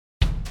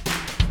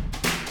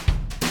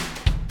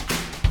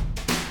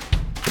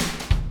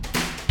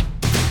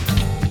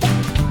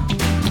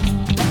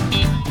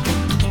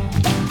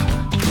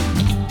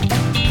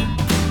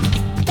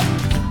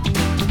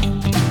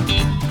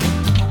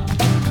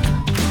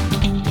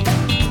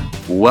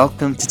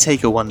Welcome to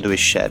Take a Wander with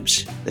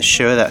Shebs, the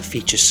show that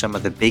features some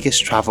of the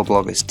biggest travel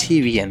bloggers,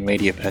 TV and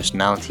radio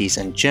personalities,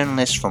 and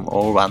journalists from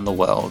all around the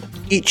world.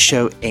 Each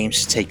show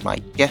aims to take my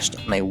guest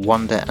on a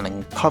wander and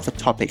uncover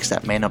topics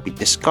that may not be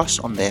discussed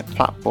on their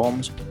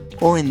platforms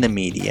or in the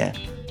media,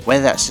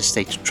 whether that's the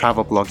state of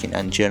travel blogging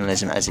and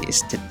journalism as it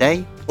is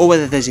today, or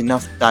whether there's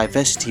enough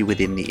diversity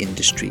within the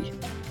industry.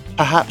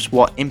 Perhaps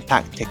what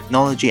impact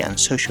technology and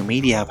social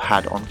media have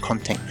had on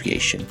content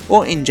creation,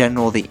 or in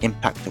general the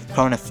impact of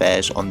current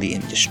affairs on the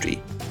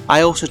industry.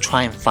 I also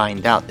try and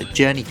find out the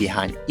journey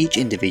behind each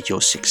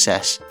individual's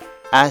success,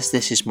 as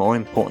this is more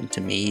important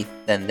to me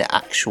than the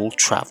actual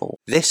travel.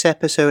 This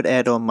episode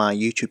aired on my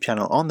YouTube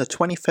channel on the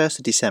 21st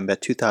of December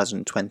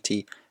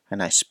 2020,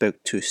 and I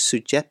spoke to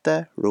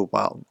Sujatha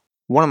Ruwal.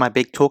 One of my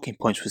big talking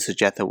points with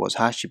Sujatha was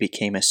how she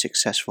became a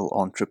successful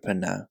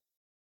entrepreneur.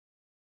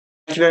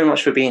 Thank you very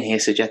much for being here,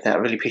 Sujatha. I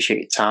really appreciate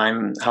your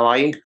time. How are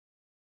you?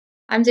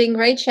 I'm doing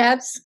great,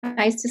 Shebs.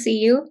 Nice to see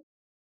you.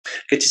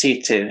 Good to see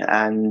you too.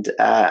 And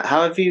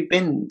how have you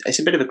been? It's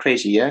a bit of a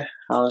crazy year.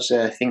 How's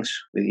things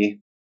with you?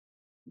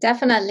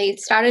 Definitely.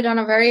 It started on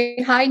a very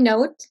high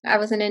note. I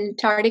was in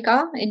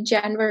Antarctica in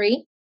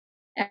January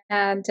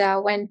and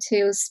went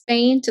to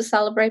Spain to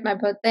celebrate my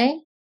birthday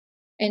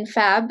in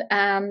Feb.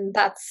 And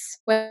that's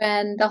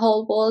when the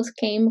whole world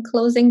came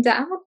closing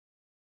down.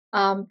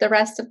 The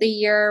rest of the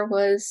year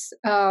was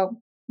a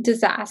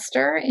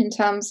disaster in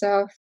terms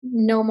of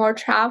no more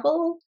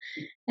travel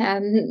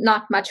and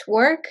not much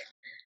work.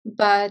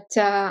 But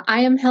I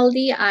am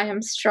healthy, I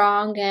am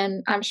strong,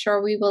 and I'm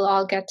sure we will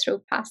all get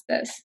through past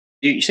this.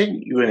 You said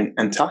you were in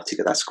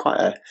Antarctica. That's quite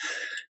an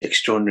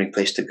extraordinary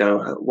place to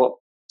go. What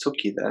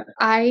took you there?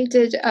 I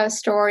did a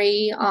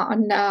story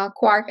on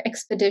Quark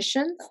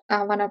Expeditions,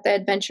 one of the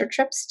adventure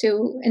trips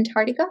to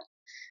Antarctica.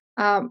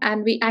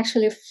 And we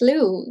actually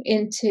flew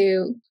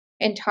into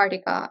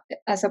Antarctica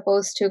as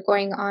opposed to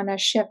going on a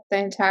ship the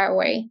entire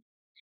way.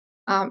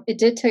 It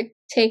did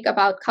take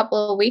about a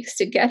couple of weeks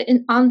to get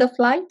on the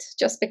flight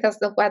just because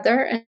the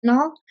weather and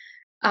all.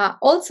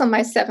 Also,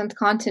 my seventh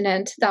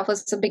continent, that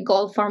was a big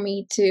goal for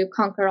me to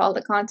conquer all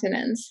the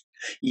continents.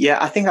 Yeah,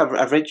 I think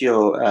I've read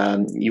your,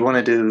 you want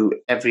to do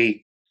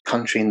every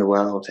country in the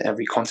world,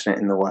 every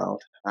continent in the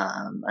world,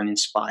 and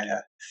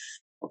inspire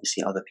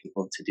obviously other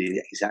people to do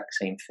the exact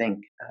same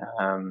thing.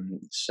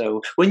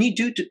 So when you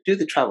do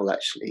the travel,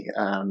 actually,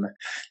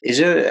 is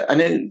there? I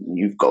know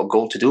you've got a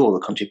goal to do all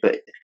the country, but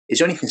is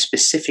there anything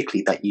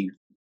specifically that you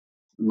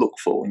look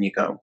for when you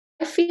go?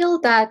 I feel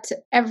that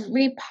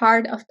every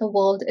part of the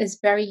world is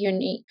very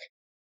unique,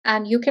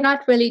 and you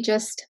cannot really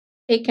just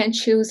pick and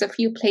choose a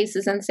few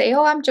places and say,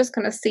 "Oh, I'm just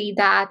going to see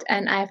that,"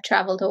 and I've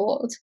traveled the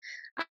world.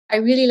 I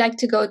really like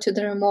to go to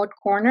the remote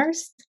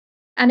corners.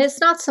 And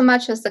it's not so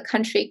much as the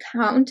country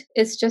count,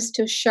 it's just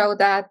to show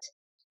that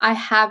I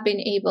have been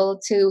able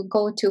to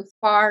go to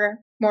far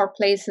more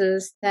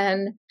places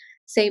than,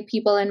 say,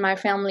 people in my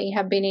family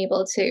have been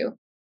able to.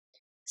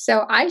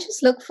 So I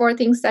just look for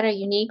things that are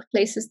unique,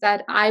 places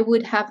that I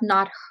would have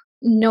not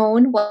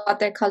known what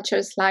their culture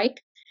is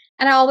like.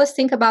 And I always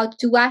think about,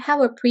 do I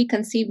have a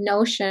preconceived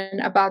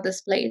notion about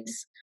this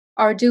place?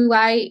 Or do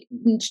I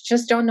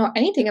just don't know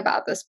anything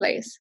about this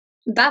place?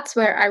 That's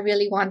where I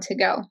really want to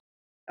go.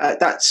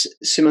 That's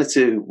similar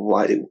to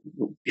what I do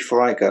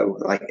before I go.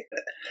 Like,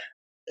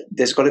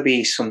 there's got to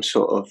be some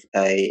sort of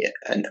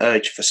an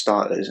urge for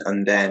starters,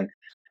 and then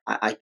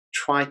I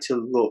try to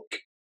look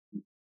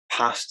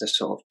past the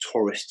sort of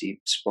touristy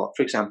spot.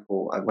 For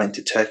example, I went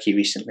to Turkey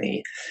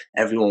recently.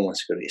 Everyone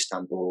wants to go to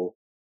Istanbul,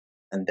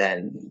 and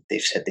then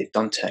they've said they've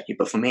done Turkey.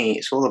 But for me,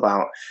 it's all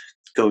about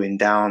going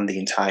down the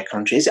entire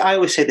country. I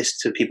always say this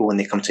to people when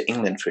they come to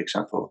England, for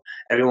example.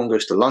 Everyone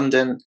goes to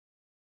London.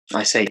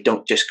 I say,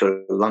 don't just go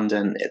to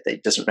London.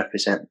 It doesn't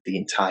represent the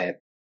entire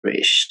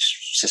British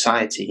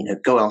society.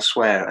 Go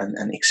elsewhere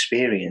and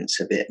experience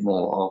a bit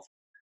more of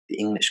the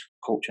English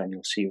culture, and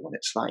you'll see what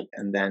it's like.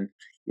 And then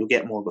you'll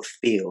get more of a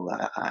feel,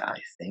 I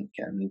think.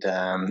 And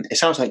it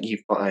sounds like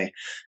you've got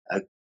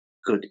a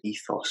good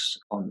ethos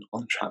on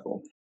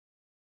travel.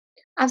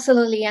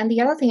 Absolutely. And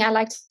the other thing I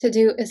like to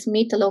do is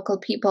meet the local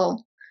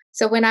people.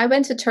 So when I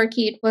went to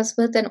Turkey, it was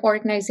with an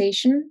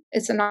organization.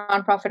 It's a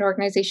nonprofit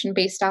organization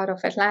based out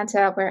of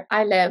Atlanta, where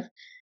I live.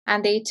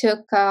 And they took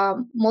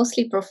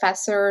mostly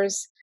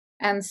professors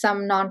and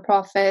some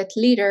nonprofit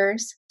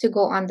leaders to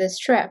go on this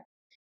trip.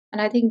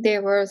 And I think I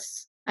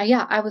was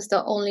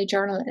the only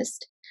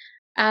journalist.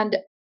 And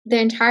the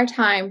entire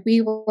time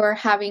we were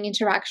having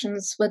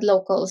interactions with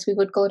locals. We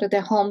would go to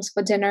their homes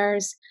for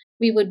dinners.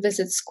 We would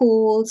visit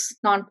schools,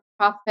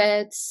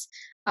 nonprofits,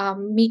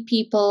 meet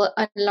people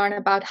and learn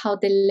about how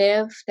they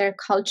live, their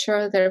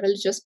culture, their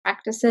religious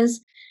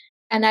practices.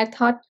 And I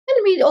thought,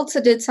 and we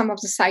also did some of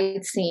the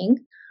sightseeing,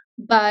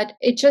 but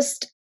it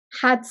just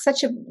had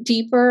such a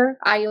deeper,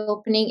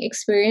 eye-opening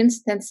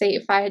experience than, say,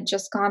 if I had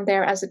just gone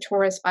there as a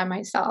tourist by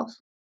myself.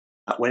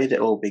 Where did it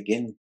all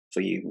begin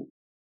for you?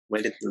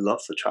 Where did the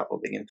love for travel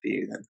begin for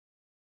you then?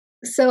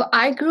 So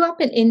I grew up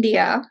in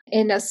India,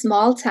 in a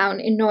small town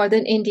in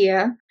northern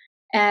India.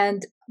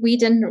 And we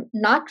didn't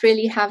not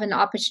really have an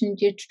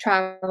opportunity to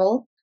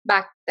travel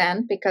back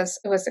then because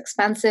it was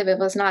expensive, it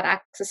was not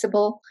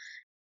accessible.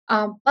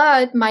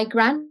 But my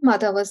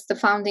grandmother was the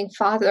founding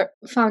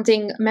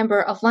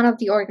member of one of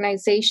the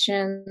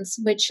organizations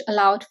which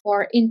allowed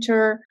for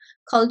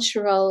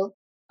intercultural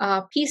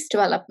peace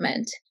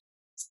development.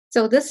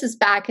 So this is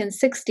back in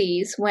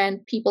 60s when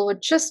people were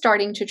just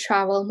starting to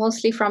travel,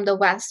 mostly from the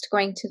West,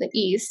 going to the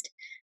East.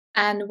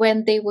 And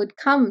when they would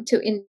come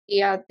to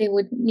India, they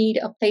would need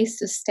a place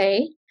to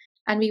stay,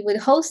 and we would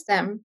host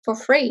them for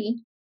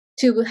free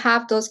to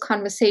have those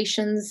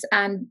conversations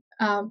and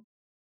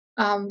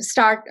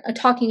start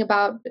talking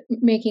about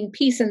making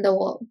peace in the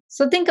world.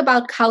 So think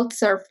about couch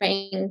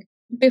surfing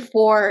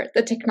before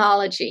the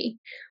technology,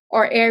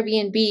 or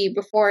Airbnb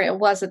before it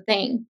was a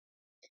thing.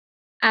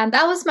 And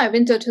that was my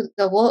window to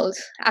the world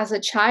as a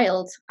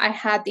child. I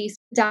had these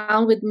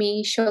down with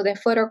me, show their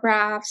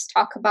photographs,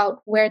 talk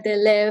about where they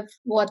live,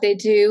 what they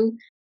do.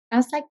 I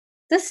was like,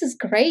 this is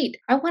great.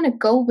 I want to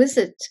go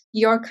visit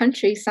your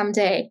country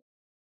someday.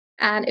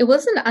 And it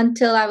wasn't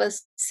until I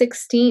was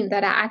 16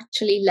 that I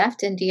actually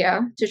left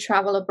India to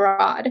travel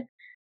abroad.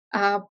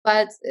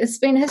 But it's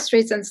been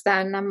history since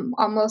then. I'm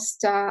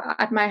almost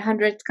at my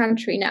 100th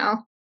country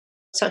now.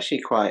 It's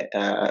actually quite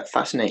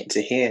fascinating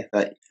to hear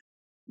that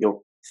your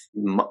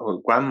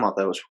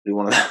grandmother was probably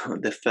one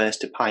of the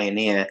first to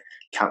pioneer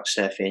couch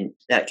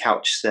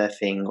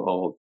surfing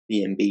or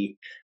B&B,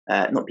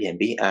 not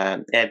B&B,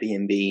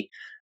 Airbnb.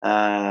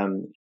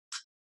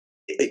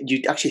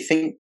 You actually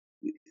think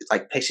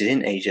like places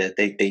in Asia,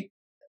 they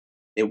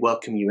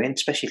welcome you in,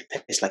 especially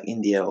places like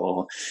India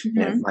or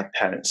my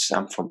parents.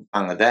 I'm from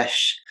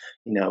Bangladesh.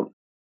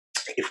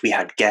 If we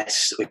had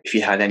guests, if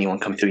you had anyone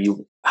come through,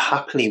 you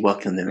happily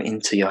welcome them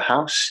into your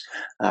house.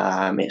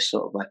 It's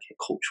sort of like a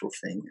cultural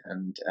thing,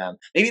 and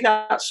maybe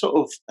that sort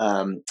of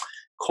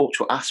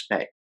cultural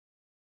aspect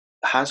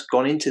has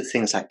gone into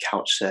things like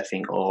couch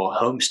surfing or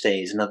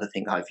homestays. Another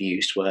thing I've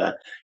used where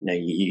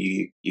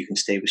you can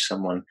stay with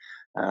someone.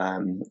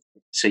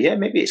 So yeah,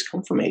 maybe it's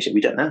come from Asia.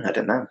 We don't know. I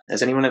don't know.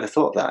 Has anyone ever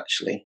thought that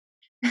actually?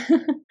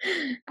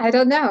 I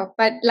don't know.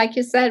 But like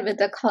you said, with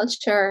the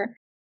culture,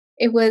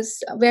 it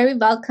was very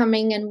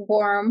welcoming and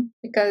warm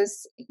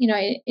because,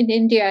 in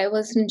India, it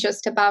wasn't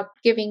just about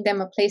giving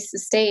them a place to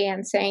stay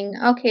and saying,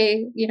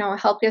 okay,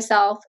 help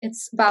yourself.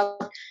 It's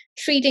about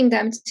treating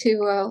them to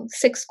a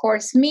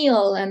 6-course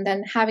meal and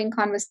then having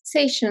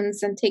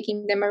conversations and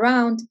taking them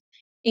around,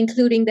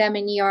 including them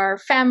in your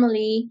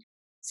family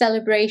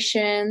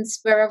celebrations.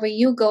 Wherever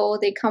you go,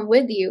 they come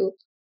with you.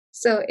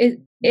 So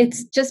it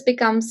just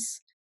becomes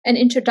an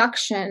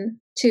introduction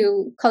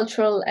to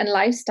cultural and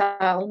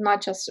lifestyle,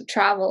 not just to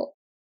travel.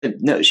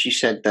 Notice you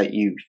said that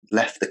you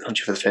left the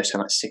country for the first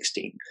time at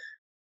 16,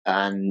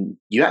 and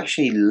you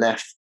actually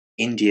left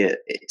India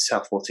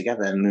itself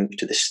altogether and moved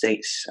to the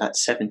States at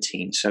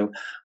 17. So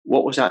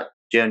what was that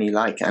journey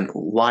like, and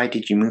why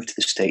did you move to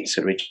the States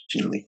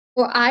originally?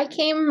 Well, I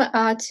came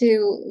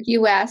to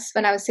US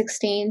when I was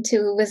 16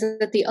 to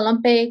visit the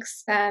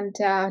Olympics and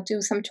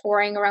do some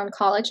touring around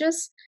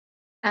colleges.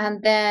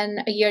 And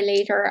then a year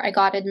later, I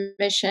got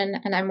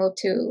admission and I moved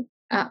to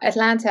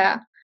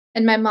Atlanta.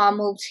 And my mom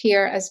moved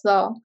here as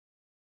well.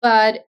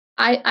 But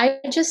I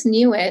just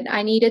knew it.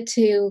 I needed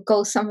to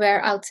go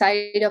somewhere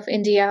outside of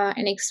India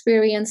and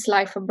experience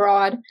life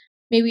abroad,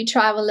 maybe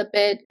travel a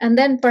bit, and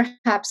then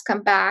perhaps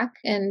come back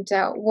and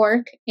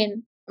work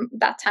in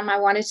that time. I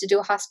wanted to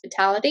do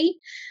hospitality.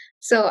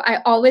 So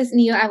I always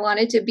knew I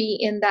wanted to be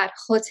in that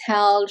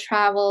hotel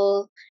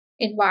travel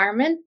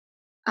environment.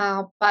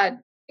 But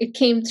it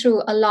came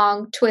through a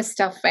long twist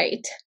of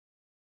fate.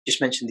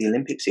 Just mentioned the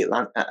Olympics, the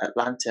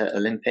Atlanta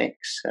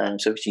Olympics.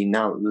 So you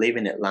now live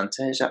in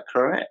Atlanta, is that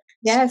correct?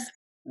 Yes.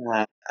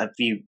 Have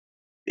you?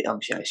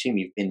 Obviously, I assume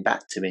you've been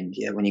back to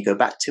India. When you go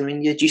back to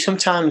India, do you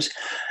sometimes?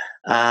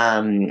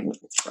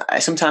 I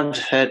sometimes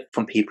heard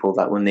from people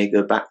that when they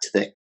go back to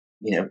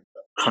the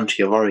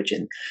country of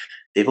origin,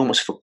 they've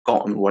almost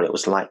forgotten what it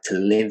was like to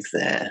live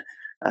there.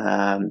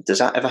 Does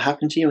that ever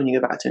happen to you when you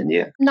go back to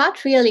India?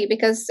 Not really,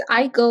 because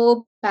I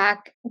go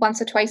back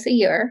once or twice a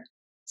year.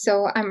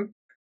 So I'm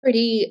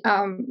pretty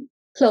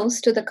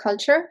close to the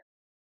culture.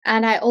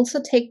 And I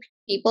also take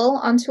people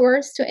on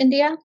tours to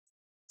India.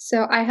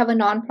 So I have a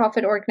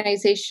nonprofit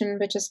organization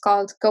which is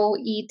called Go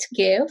Eat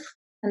Give.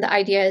 And the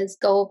idea is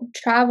go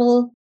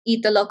travel,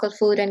 eat the local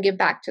food, and give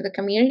back to the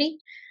community.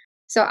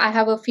 So I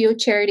have a few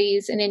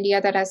charities in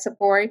India that I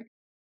support.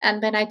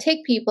 And when I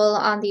take people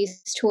on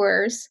these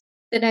tours,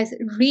 then I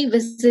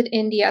revisit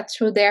India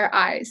through their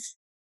eyes.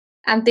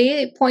 And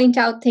they point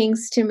out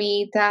things to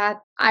me that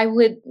I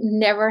would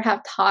never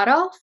have thought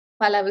of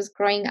while I was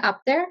growing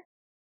up there.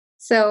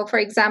 So, for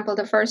example,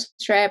 the first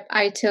trip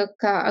I took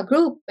a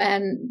group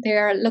and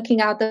they're looking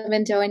out the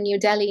window in New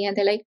Delhi and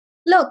they're like,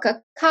 look,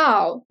 a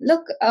cow,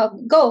 look, a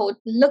goat,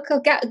 look,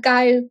 a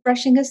guy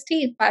brushing his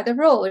teeth by the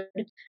road.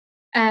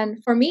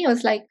 And for me, it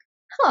was like,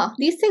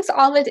 these things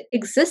already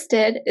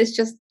existed. It's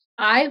just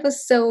I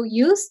was so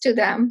used to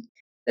them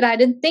that I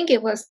didn't think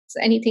it was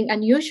anything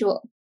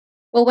unusual.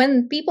 Well,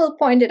 when people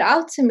point it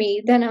out to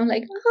me, then I'm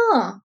like,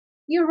 oh,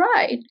 you're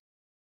right.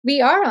 We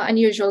are an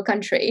unusual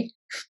country.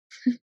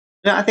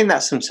 Yeah, I think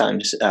that's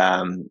sometimes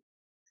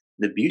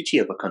the beauty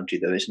of a country,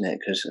 though, isn't it?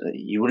 Because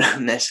you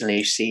wouldn't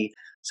necessarily see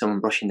someone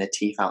brushing their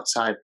teeth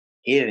outside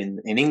here in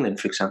England,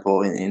 for example,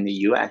 or in the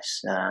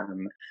US.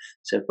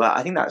 But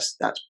I think that's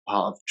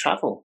part of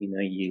travel. You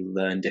know, you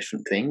learn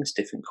different things,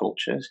 different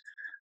cultures,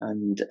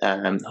 and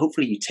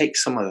hopefully you take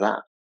some of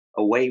that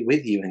away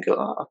with you and go,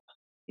 oh,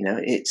 you know,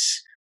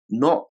 it's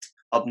not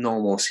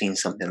abnormal seeing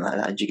something like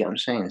that. Do you get what I'm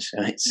saying? So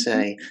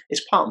Mhm.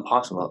 it's part and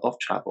parcel of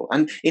travel.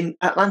 And in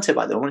Atlanta,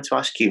 by the way, I wanted to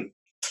ask you,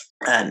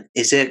 and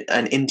is it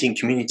an Indian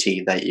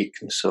community that you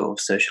can sort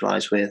of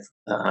socialize with?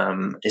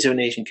 Is there an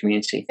Asian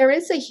community? There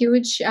is a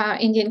huge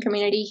Indian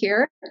community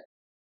here.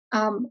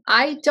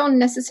 I don't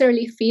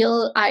necessarily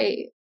feel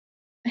I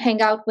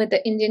hang out with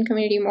the Indian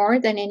community more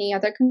than any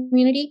other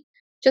community,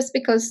 just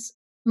because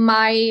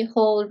my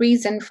whole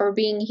reason for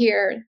being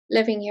here,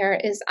 living here,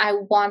 is I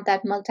want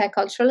that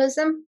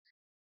multiculturalism.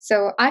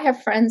 So I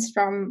have friends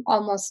from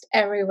almost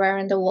everywhere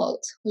in the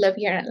world who live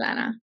here in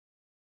Atlanta.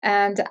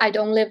 And I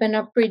don't live in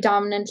a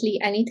predominantly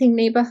anything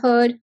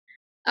neighborhood.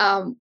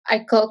 I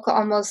cook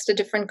almost a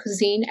different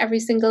cuisine every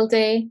single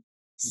day.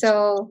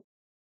 So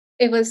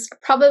it was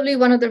probably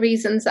one of the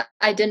reasons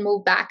I didn't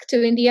move back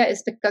to India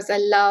is because I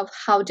love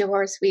how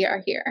diverse we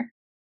are here.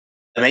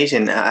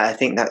 Amazing. I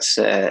think that's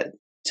a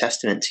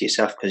testament to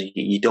yourself because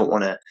you don't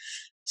want to.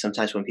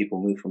 Sometimes when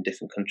people move from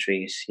different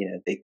countries, you know,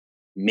 they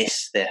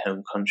miss their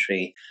home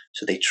country,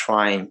 so they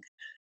try and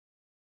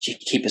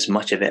keep as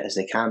much of it as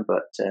they can.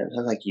 But it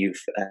sounds like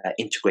you've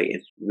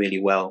integrated really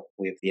well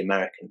with the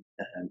American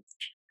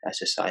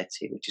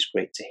society, which is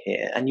great to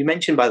hear. And you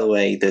mentioned, by the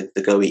way, the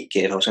Go Eat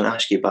Give. I was going to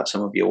ask you about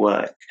some of your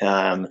work.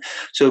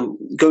 So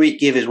Go Eat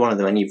Give is one of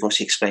them, and you've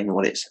also explained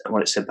what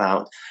it's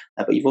about.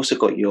 But you've also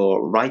got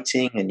your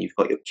writing, and you've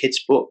got your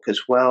kids' book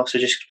as well. So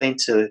just explain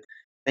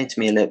to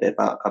me a little bit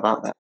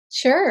about that.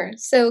 Sure.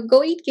 So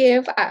Go Eat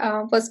Give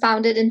was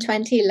founded in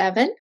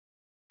 2011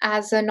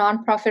 as a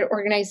nonprofit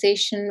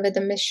organization with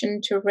a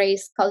mission to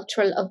raise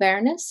cultural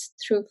awareness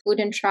through food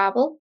and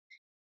travel.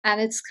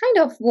 And it's kind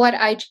of what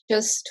I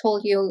just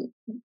told you,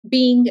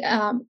 being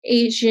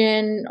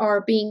Asian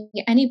or being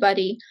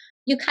anybody,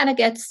 you kind of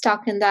get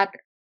stuck in that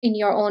in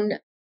your own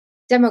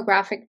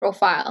demographic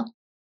profile.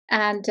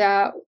 And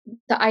the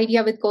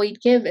idea with Go Eat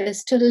Give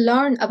is to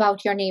learn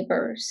about your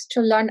neighbors, to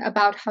learn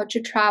about how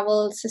to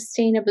travel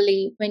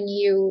sustainably when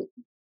you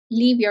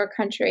leave your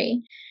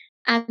country,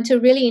 and to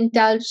really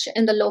indulge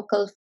in the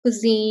local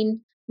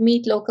cuisine,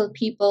 meet local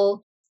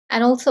people,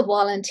 and also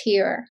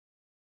volunteer.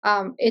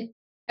 It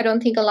I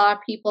don't think a lot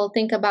of people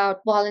think about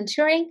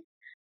volunteering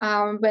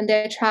when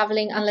they're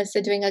traveling unless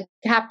they're doing a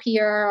gap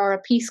year or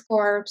a Peace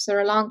Corps or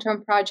a long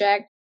term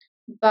project.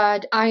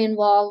 But I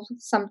involve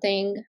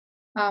something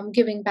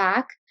giving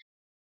back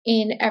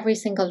in every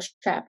single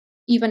trip,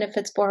 even if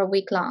it's for a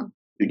week long.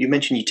 You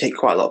mentioned you take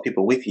quite a lot of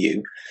people with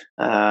you.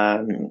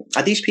 Are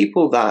these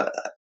people that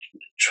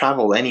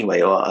travel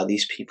anyway, or are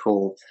these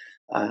people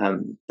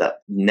that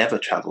never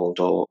traveled?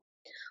 Or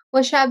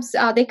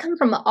Washabs, they come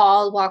from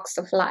all walks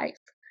of life.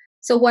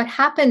 So what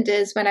happened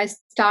is when I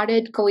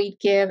started Go Eat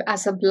Give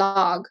as a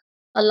blog,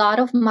 a lot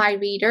of my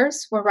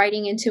readers were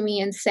writing into me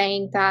and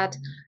saying that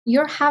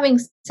you're having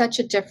such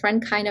a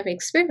different kind of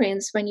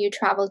experience when you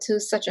travel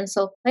to such and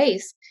so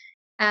place.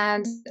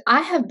 And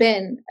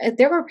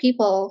there were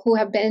people who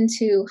have been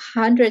to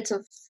hundreds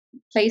of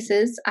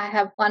places. I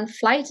have one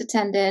flight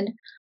attendant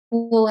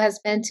who has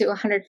been to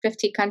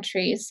 150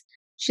 countries.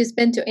 She's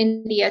been to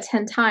India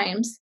 10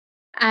 times.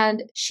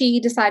 And she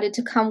decided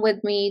to come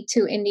with me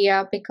to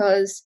India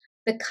because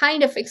the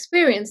kind of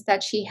experience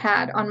that she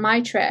had on my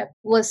trip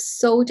was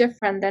so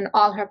different than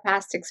all her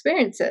past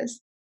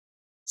experiences.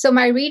 So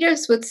my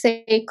readers would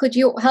say, could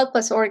you help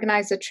us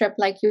organize a trip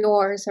like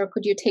yours, or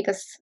could you take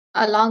us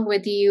along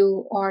with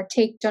you, or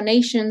take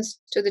donations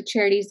to the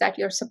charities that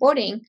you're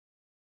supporting?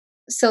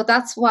 So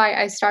that's why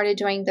I started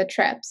doing the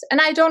trips.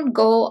 And I don't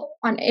go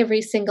on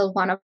every single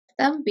one of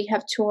them. We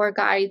have tour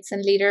guides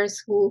and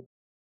leaders who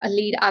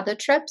lead other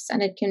trips,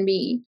 and it can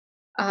be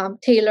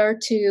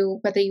tailored to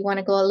whether you want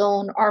to go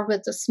alone or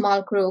with a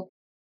small group.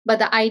 But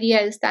the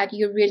idea is that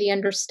you really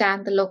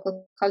understand the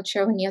local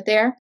culture when you're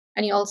there,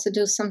 and you also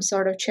do some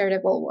sort of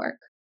charitable work.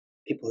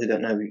 people who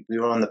don't know, we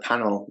were on the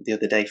panel the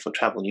other day for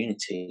Travel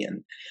Unity,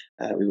 and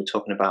we were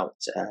talking about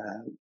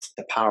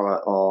the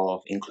power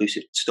of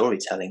inclusive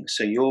storytelling.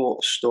 So your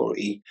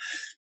story,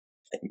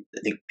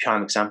 the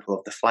prime example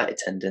of the flight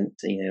attendant,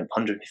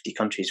 150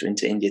 countries, went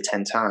to India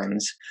 10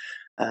 times,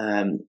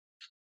 um,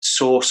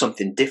 saw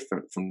something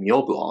different from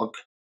your blog.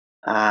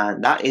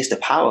 That is the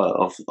power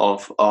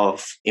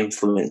of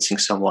influencing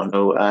someone.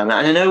 And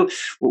I know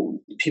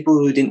people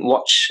who didn't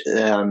watch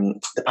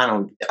the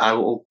panel, I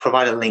will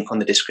provide a link on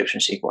the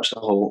description so you can watch the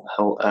whole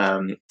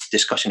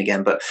discussion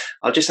again. But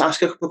I'll just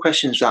ask a couple of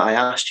questions that I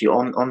asked you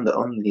on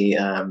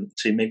the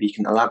so maybe you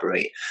can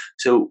elaborate.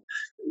 So,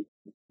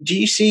 do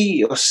you see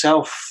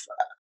yourself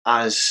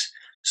as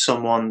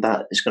someone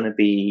that is going to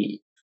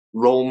be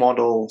role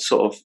model,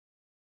 sort of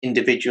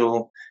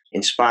individual,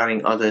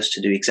 inspiring others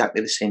to do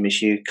exactly the same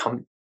as you,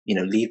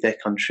 leave their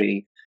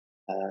country,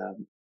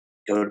 um,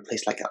 go to a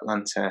place like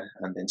Atlanta,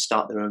 and then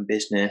start their own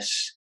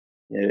business.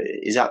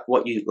 Is that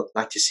what you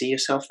like to see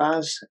yourself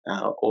as,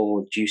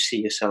 or do you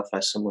see yourself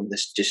as someone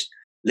that's just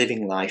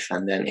living life,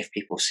 and then if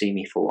people see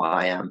me for what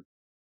I am,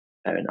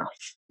 fair enough?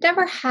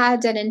 Never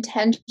had an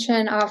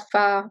intention of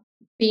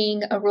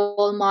being a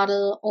role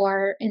model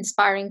or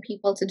inspiring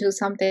people to do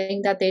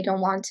something that they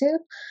don't want to.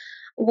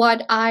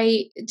 What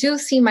I do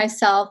see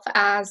myself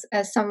as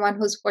someone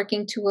who's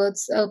working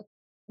towards a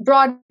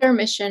broader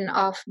mission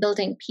of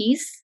building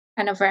peace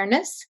and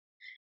awareness,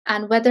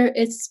 and whether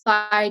it's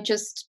by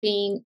just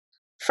being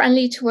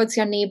friendly towards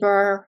your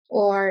neighbor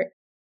or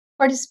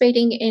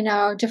participating in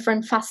a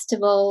different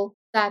festival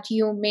that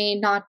you may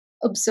not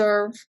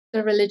observe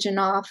the religion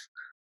of,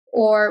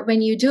 or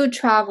when you do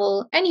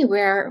travel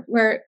anywhere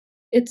where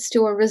it's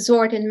to a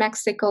resort in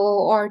Mexico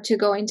or to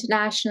go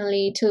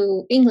internationally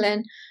to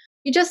England,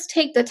 you just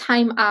take the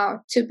time out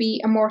to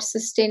be a more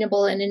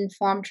sustainable and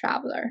informed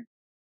traveler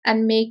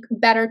and make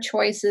better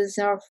choices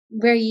of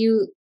where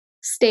you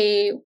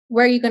stay,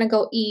 where you're going to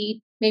go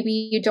eat.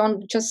 Maybe you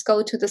don't just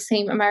go to the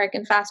same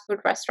American fast food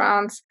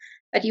restaurants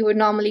that you would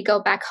normally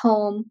go back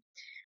home,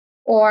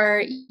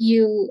 or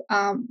you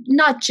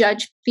not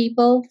judge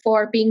people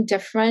for being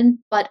different,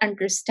 but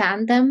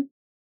understand them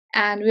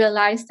and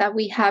realize that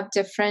we have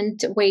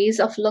different ways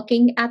of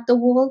looking at the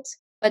world,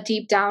 but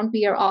deep down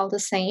we are all the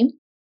same.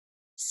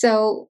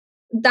 So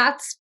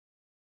that's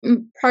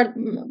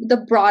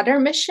the broader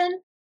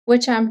mission,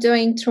 which I'm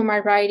doing through my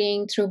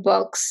writing, through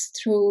books,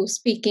 through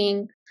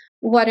speaking,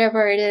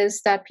 whatever it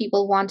is that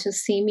people want to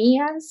see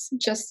me as,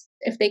 just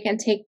if they can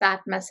take that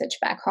message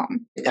back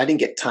home. I didn't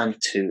get time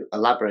to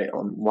elaborate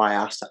on why I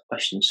asked that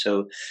question.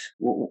 So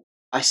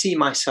I see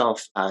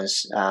myself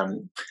as,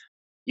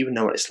 you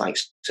know what it's like.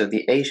 So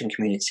the Asian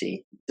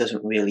community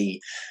doesn't really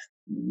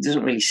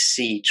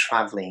see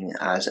traveling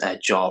as a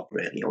job,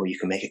 really, or you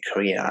can make a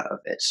career out of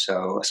it.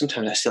 So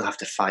sometimes I still have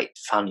to fight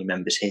family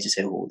members here to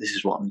say, well, this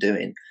is what I'm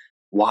doing,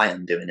 why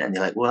I'm doing it. And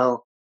they're like,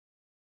 well,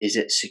 is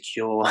it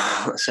secure?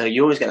 So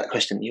you always get that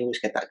question, you always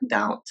get that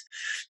doubt.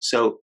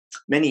 So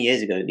many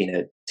years ago,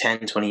 10,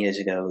 20 years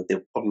ago,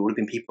 there probably would have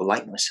been people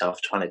like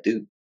myself trying to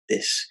do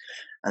this.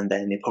 And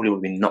then they probably would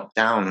have been knocked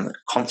down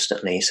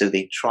constantly. So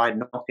they tried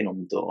knocking on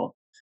the door,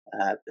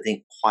 but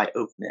didn't quite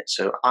open it.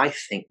 So I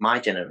think my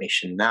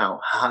generation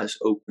now has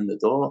opened the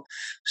door.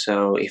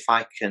 So if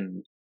I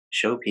can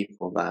show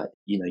people that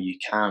you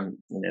can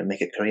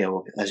make a career,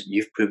 as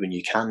you've proven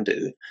you can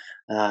do,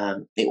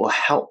 it will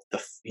help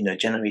the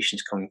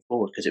generations coming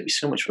forward, because it'll be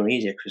so much more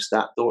easier because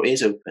that door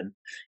is open,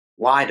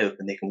 wide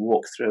open. They can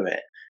walk through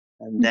it,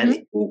 and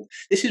then Mm-hmm.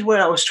 this is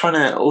where I was trying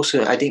to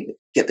also. I didn't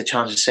get the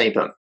chance to say,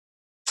 but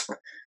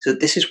so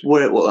this is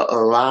where it will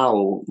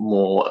allow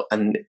more,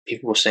 and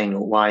people were saying,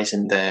 well, why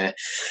isn't there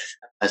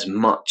as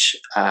much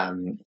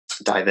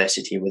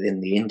diversity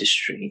within the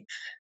industry?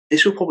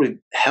 This will probably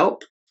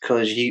help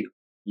because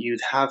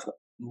you'd have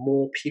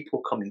more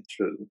people coming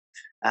through,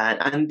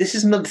 and this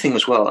is another thing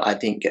as well I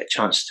didn't get a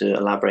chance to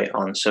elaborate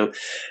on. So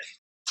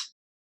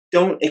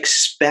don't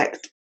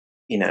expect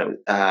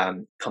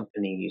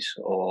companies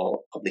or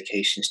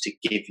publications to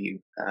give you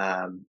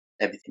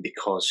everything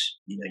because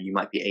you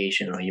might be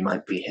Asian or you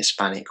might be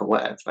Hispanic or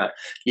whatever.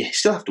 You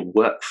still have to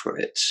work for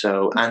it.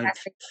 So, and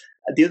Exactly.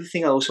 the other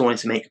thing I also wanted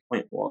to make a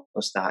point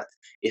was that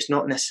it's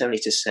not necessarily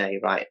to say,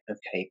 right,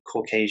 okay,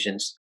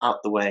 Caucasians out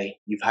the way,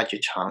 you've had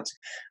your chance.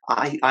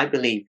 I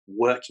believe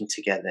working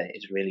together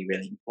is really,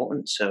 really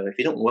important. So if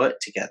you don't work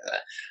together,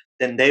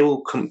 then they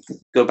will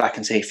go back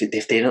and say,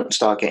 if they don't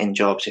start getting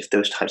jobs, if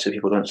those types of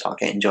people don't start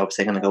getting jobs,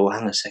 they're going to go, well,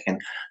 hang on a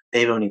second,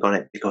 they've only got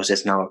it because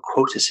there's now a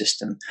quota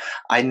system.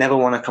 I never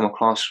want to come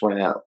across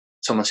where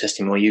someone says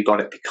to me, well, you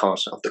got it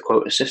because of the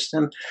quota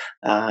system.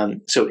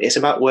 So it's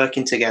about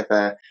working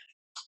together,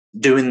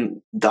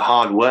 doing the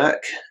hard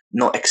work,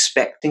 not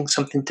expecting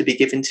something to be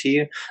given to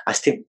you. I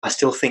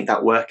still think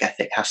that work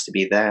ethic has to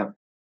be there.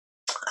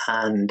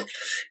 And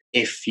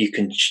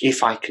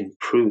if I can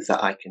prove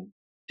that I can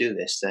do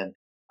this, then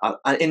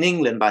in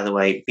England, by the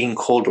way, being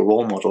called a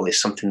role model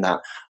is something that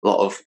a lot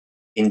of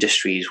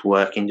industry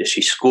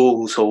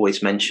schools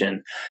always mention.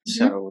 Mhm.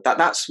 So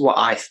that's what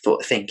I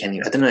think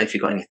anyway. I don't know if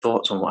you've got any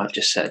thoughts on what I've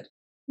just said.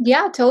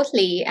 Yeah,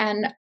 totally.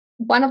 And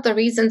one of the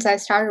reasons I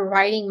started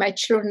writing my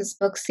children's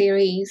book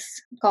series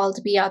called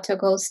Beato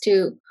Goes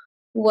To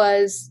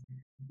was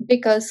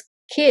because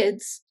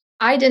kids,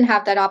 I didn't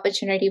have that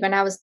opportunity when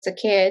I was a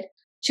kid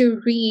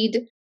to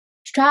read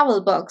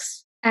travel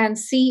books and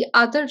see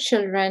other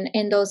children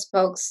in those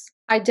books,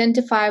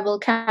 identifiable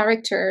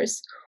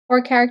characters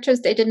or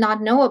characters they did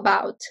not know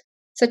about,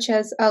 such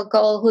as a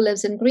girl who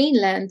lives in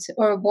Greenland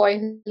or a boy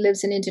who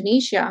lives in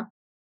Indonesia.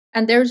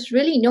 And there's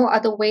really no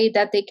other way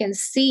that they can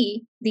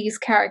see these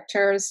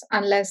characters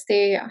unless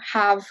they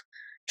have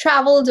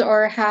traveled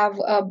or have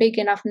a big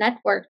enough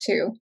network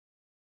to.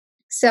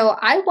 So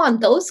I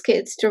want those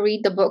kids to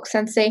read the books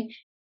and say,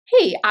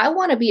 hey, I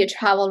want to be a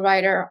travel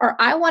writer, or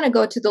I want to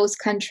go to those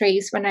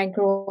countries when I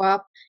grow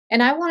up,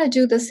 and I want to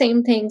do the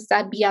same things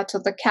that Beato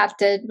the cat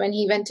did when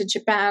he went to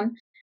Japan.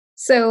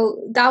 So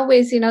that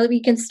ways,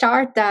 we can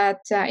start that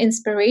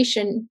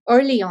inspiration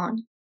early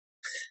on.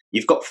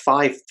 You've got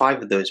five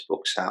of those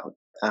books out,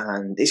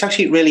 and it's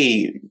actually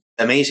really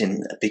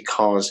amazing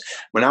because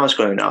when I was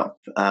growing up,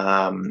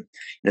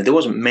 there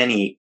wasn't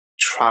many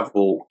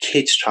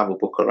kids travel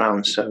book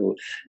around. So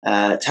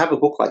to have a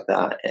book like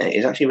that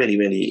is actually really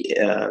really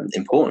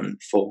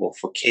important for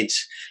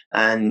kids.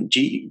 And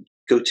do you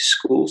go to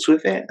schools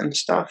with it and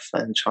stuff,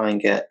 and try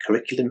and get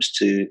curriculums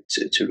to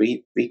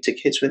read to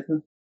kids with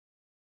them?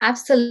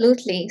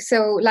 Absolutely.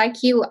 So,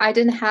 like you, I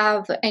didn't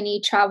have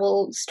any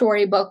travel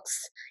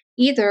storybooks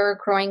either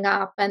growing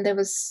up, and there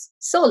was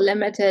so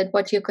limited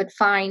what you could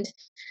find,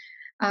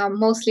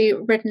 mostly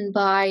written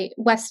by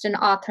Western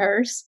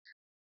authors.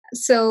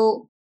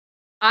 So,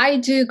 I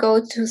do go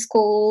to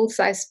schools,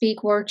 I speak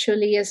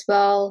virtually as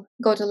well,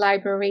 go to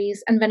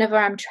libraries, and whenever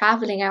I'm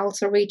traveling, I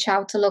also reach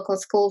out to local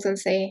schools and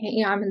say,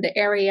 hey, I'm in the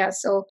area,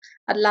 so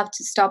I'd love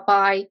to stop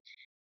by.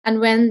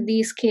 And when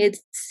these kids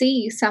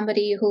see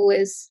somebody who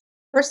is,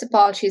 first of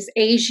all, she's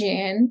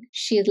Asian,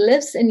 she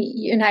lives in the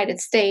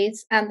United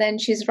States, and then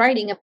she's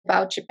writing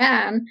about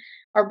Japan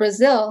or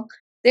Brazil,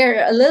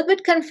 they're a little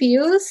bit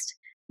confused,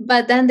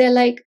 but then they're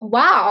like,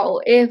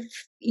 wow, if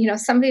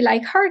somebody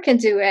like her can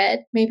do it,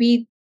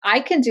 maybe I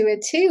can do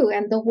it too.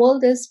 And the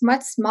world is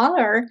much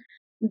smaller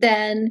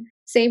than,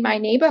 say, my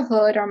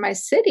neighborhood or my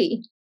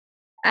city.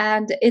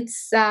 And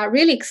it's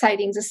really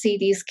exciting to see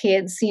these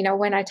kids,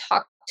 when I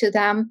talk to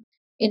them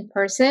in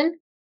person,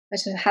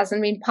 which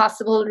hasn't been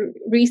possible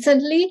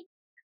recently.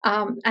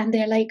 And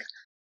they're like,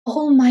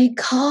 oh my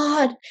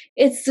God,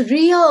 it's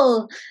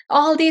real.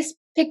 All these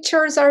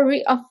pictures are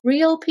of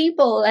real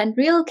people and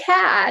real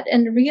cat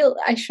and real.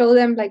 I show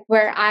them like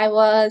where I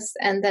was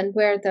and then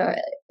where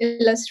the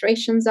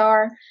illustrations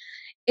are.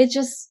 It's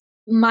just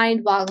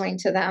mind boggling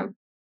to them.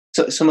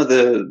 So some of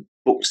the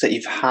books that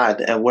you've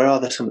had, where are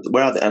there?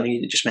 Where are they? I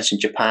mean, you just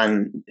mentioned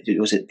Japan.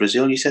 Was it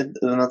Brazil? You said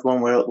another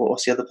one. What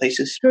was the other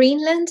places?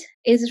 Greenland,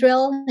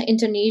 Israel,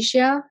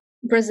 Indonesia,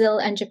 Brazil,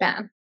 and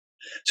Japan.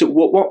 So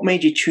what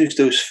made you choose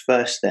those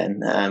first? Then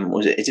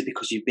is it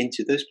because you've been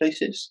to those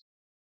places?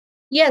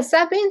 Yes,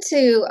 I've been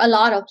to a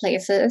lot of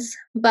places,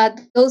 but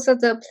those are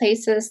the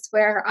places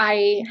where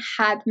I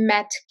had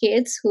met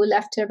kids who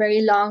left a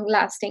very long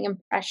lasting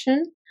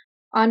impression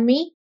on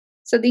me.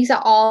 So these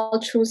are all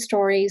true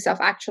stories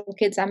of actual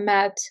kids I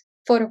met,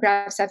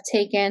 photographs I've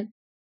taken,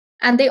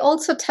 and they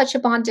also touch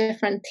upon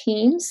different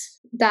themes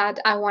that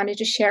I wanted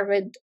to share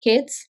with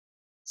kids.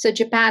 So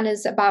Japan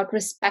is about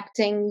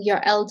respecting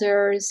your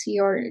elders,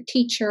 your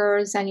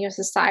teachers, and your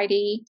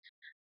society.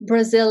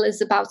 Brazil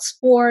is about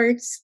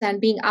sports and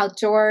being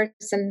outdoors,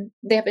 and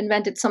they have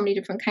invented so many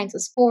different kinds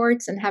of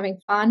sports and having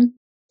fun.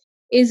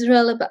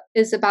 Israel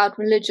is about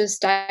religious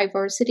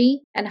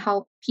diversity and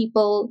how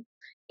people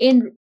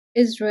in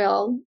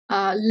Israel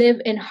live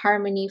in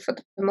harmony for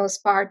the most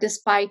part,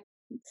 despite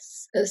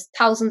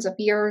thousands of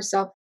years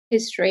of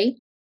history.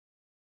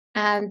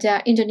 And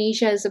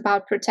Indonesia is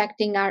about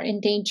protecting our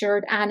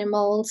endangered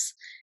animals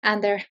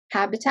and their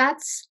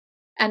habitats.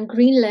 And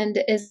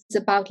Greenland is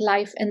about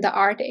life in the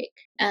Arctic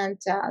and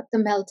the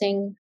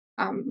melting,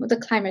 the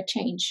climate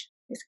change,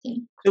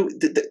 basically. So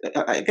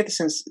I get the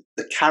sense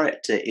the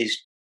character is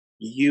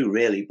you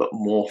really, but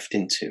morphed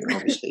into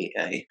obviously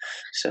a.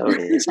 So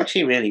it's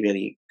actually really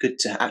really good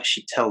to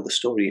actually tell the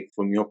story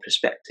from your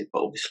perspective,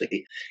 but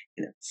obviously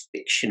in a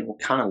fictional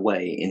kind of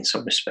way in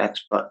some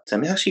respects. But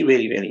it's actually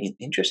really really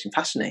interesting,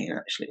 fascinating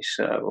actually.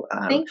 So,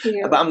 Thank but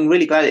you. I'm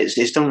really glad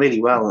it's done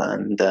really well.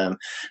 And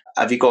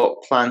have you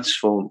got plans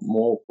for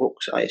more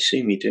books? I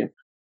assume you do.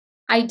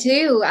 I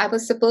do. I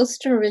was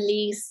supposed to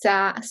release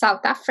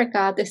South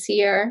Africa this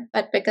year,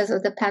 but because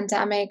of the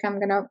pandemic, I'm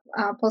going to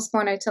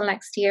postpone it till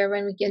next year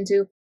when we can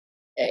do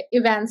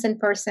events in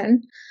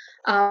person.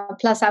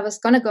 Plus, I was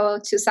going to go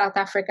to South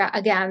Africa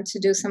again to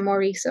do some more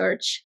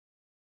research.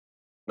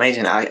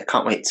 Amazing! I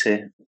can't wait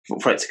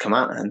for it to come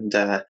out. And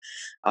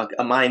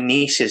my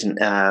niece isn't.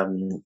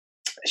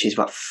 She's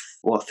about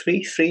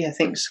three I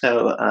think.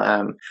 So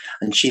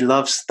and she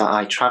loves that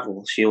I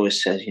travel. She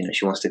always says,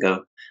 she wants to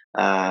go.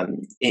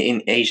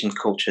 In Asian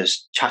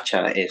cultures,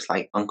 cha-cha is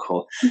like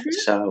uncle. Mhm.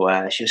 So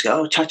she was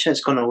go, oh,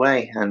 cha-cha's gone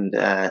away, and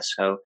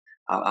so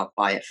I'll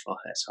buy it for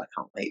her. So I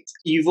can't wait.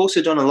 You've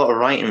also done a lot of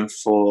writing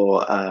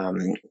for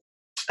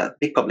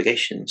big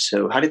publications.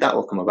 So how did that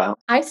all come about?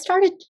 I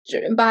started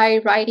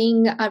by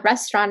writing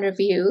restaurant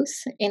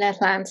reviews in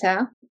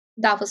Atlanta.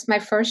 That was my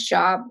first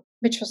job,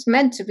 which was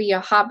meant to be a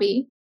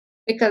hobby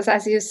because,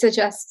 as you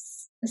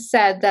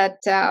said, that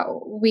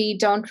we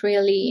don't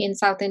really in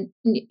South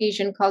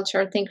Asian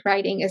culture think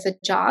writing is a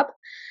job.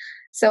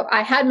 So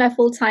I had my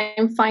full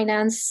time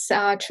finance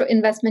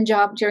investment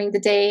job during the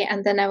day,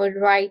 and then I would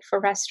write for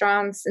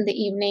restaurants in the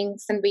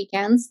evenings and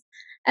weekends.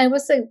 And it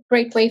was a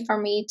great way for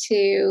me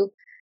to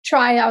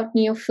try out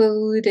new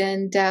food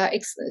and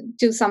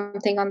do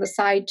something on the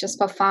side just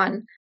for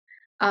fun.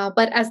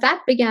 But as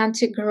that began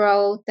to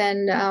grow,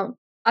 then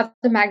other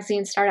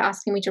magazines started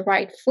asking me to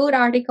write food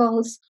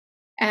articles.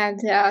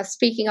 And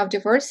speaking of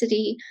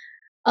diversity,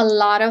 a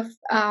lot of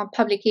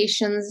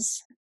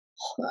publications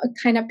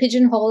kind of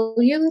pigeonhole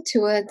you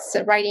towards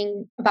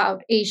writing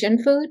about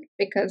Asian food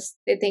because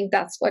they think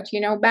that's what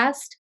you know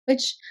best,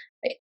 which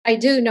I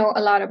do know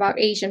a lot about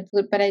Asian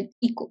food, but I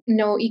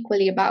know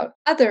equally about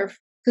other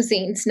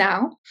cuisines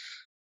now.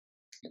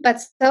 But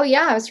so,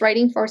 yeah, I was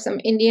writing for some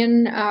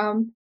Indian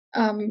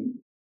um,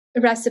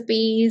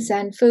 recipes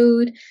and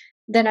food.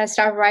 Then I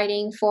started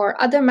writing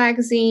for other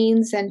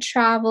magazines and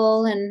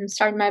travel and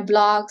started my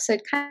blog. So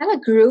it kind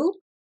of grew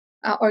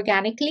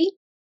organically.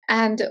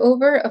 And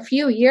over a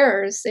few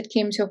years, it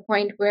came to a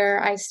point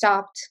where I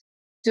stopped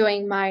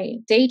doing my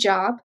day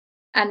job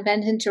and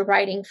went into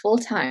writing full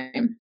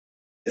time.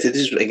 This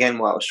is again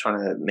what I was trying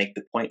to make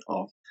the point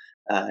of.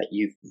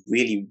 You've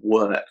really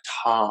worked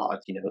hard,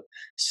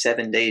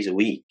 7 days a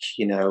week,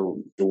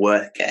 the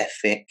work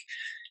ethic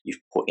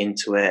you've put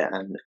into it,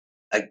 and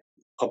uh,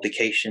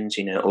 publications,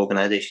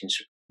 organizations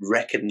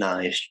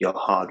recognize your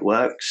hard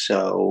work.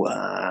 So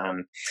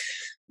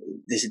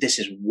this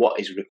is what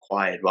is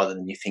required rather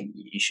than you think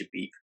you should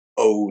be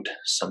owed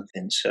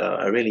something. So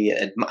I really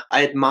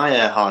I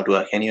admire hard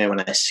work anyway when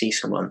I see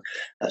someone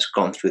that's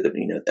gone through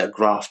their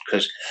graft,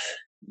 because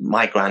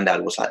my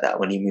granddad was like that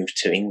when he moved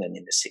to England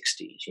in the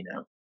 60s.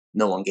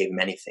 No one gave him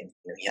anything.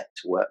 He had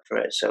to work for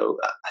it. So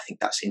I think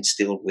that's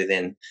instilled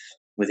within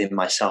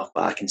myself,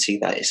 but I can see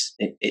that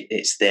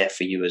it's there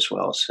for you as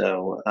well.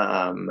 So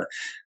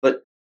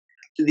but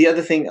the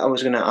other thing I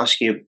was going to ask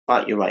you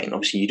about your writing,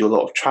 obviously you do a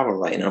lot of travel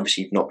writing, and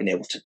obviously you've not been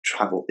able to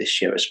travel this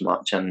year as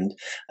much. And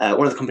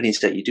one of the companies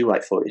that you do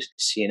write for is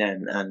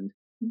CNN, and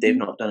they've Mhm.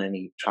 not done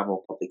any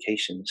travel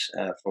publications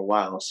for a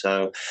while.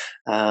 So,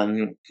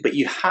 but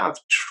you have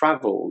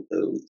traveled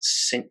though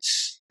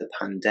since the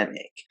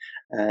pandemic.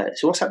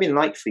 So what's that been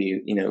like for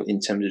you? In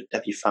terms of,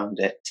 have you found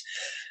it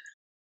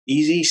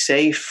easy,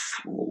 safe?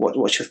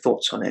 What's your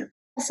thoughts on it?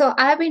 So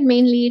I've been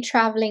mainly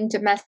traveling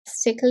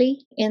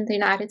domestically in the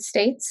United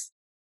States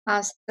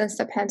since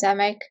the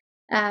pandemic,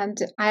 and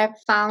I have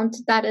found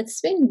that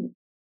it's been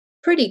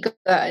pretty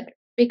good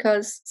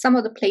because some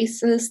of the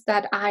places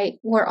that I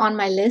were on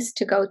my list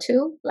to go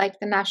to, like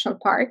the national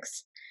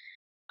parks,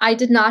 I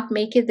did not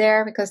make it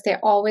there because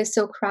they're always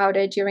so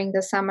crowded during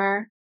the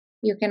summer.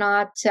 You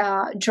cannot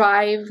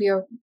drive,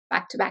 you're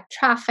back to back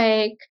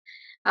traffic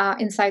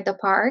inside the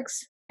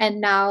parks. And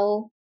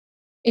now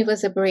it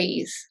was a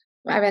breeze.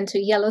 I went to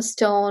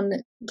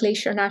Yellowstone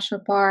Glacier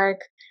National Park,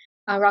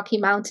 Rocky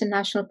Mountain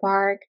National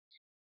Park,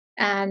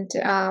 and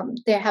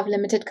they have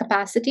limited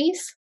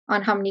capacities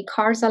on how many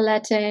cars are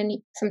let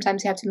in.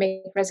 Sometimes you have to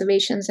make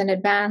reservations in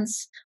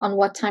advance on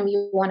what time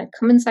you want to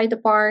come inside the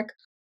park.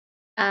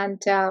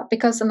 And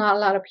because not a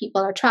lot of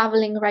people are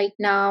traveling right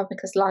now,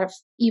 because a lot of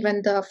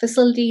even the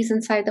facilities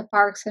inside the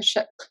parks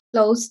are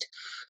closed,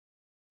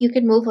 you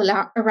can move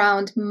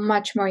around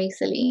much more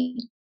easily.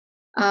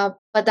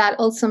 But that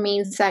also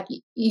means that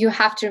you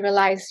have to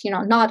realize,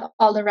 not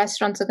all the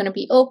restaurants are going to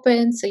be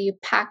open. So you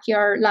pack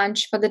your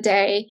lunch for the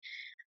day.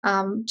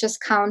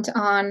 Just count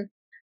on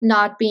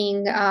not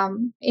being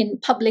in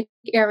public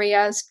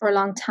areas for a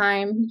long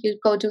time. You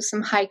go do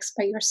some hikes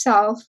by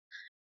yourself.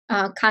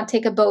 Can't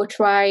take a boat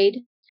ride.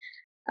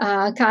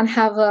 Can't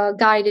have a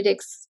guided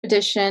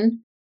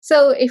expedition.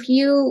 So if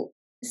you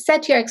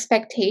set your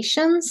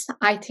expectations,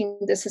 I think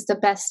this is the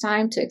best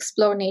time to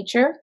explore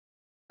nature,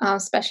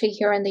 especially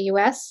here in the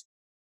US.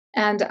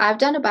 And I've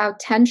done about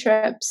 10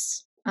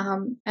 trips.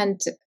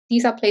 And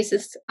these are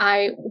places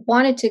I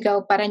wanted to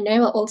go, but I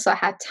never also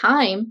had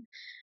time.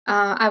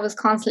 I was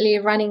constantly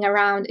running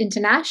around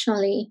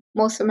internationally.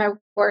 Most of my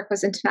work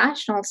was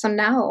international. So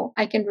now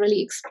I can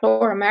really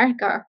explore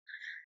America.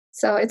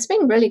 So it's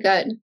been really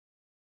good.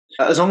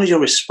 As long as you're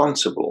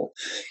responsible,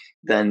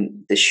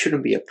 then there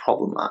shouldn't be a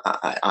problem,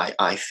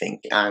 I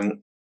think.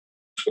 And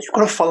you've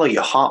got to follow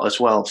your heart as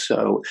well.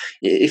 So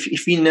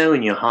if you know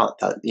in your heart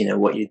that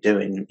what you're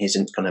doing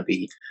isn't going to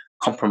be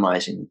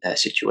compromising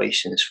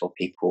situations for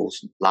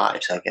people's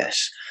lives, I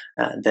guess,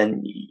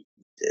 then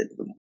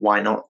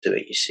why not do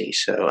it? You see.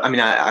 So I mean,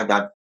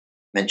 I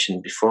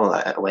mentioned before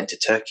that I went to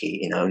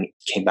Turkey, and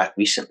came back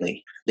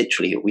recently,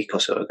 literally a week or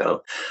so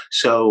ago.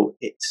 So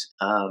it's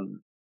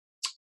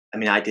I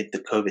mean, I did the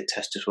COVID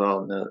test as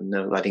well.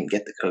 No, I didn't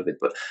get the COVID,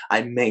 but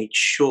I made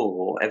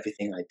sure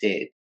everything I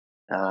did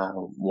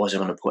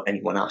wasn't going to put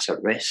anyone else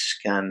at risk.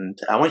 And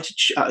I wanted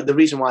to. The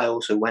reason why I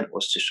also went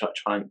was to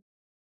try and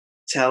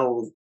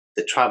tell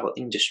the travel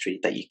industry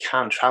that you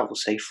can travel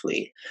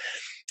safely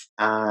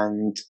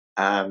and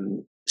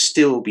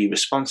still be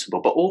responsible.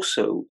 But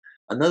also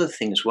another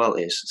thing as well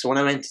is, so when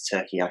I went to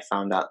Turkey, I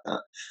found out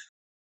that,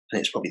 and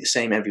it's probably the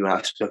same everywhere.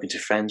 I've spoken to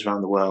friends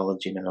around the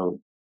world.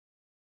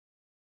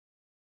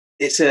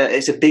 It's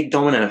a big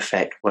domino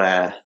effect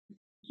where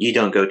you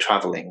don't go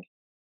traveling,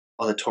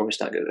 other tourists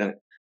don't go,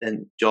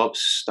 then jobs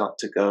start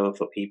to go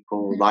for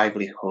people, Mhm.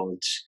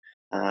 livelihoods.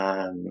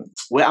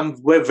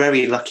 We're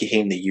very lucky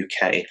here in the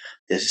UK.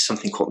 There's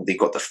something called, they've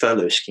got the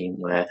furlough scheme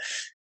where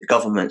the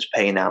government's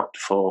paying out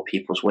for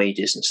people's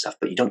wages and stuff,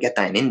 but you don't get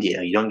that in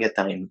India, you don't get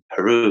that in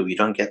Peru, you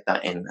don't get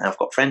that in. I've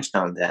got friends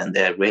down there, and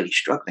they're really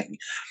struggling.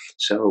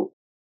 So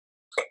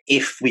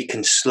if we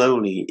can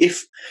slowly,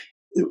 if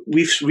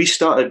we've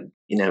restarted,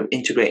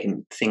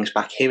 integrating things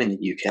back here in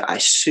the UK. I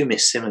assume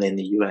it's similar in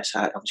the US.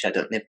 Obviously, I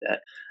don't live there.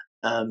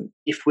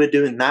 If we're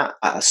doing that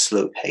at a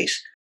slow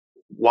pace,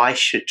 why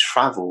should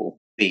travel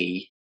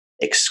be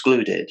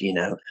excluded?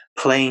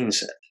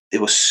 Planes, they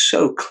were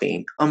so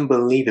clean,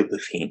 unbelievably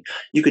clean.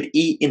 You could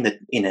eat in the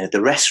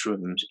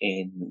restrooms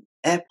in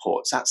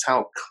airports. That's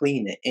how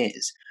clean it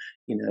is.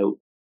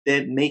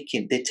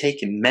 They're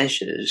taking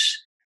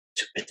measures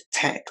to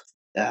protect,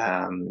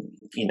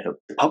 the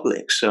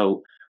public.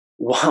 So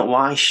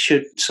why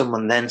should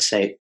someone then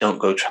say don't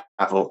go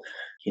travel?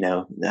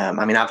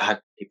 I've had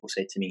people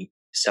say to me,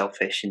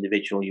 "Selfish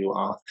individual you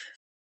are,"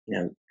 you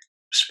know,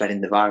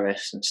 spreading the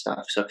virus and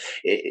stuff. So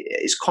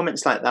it's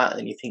comments like that,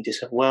 and you think to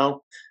yourself,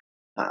 well,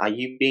 are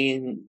you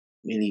being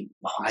really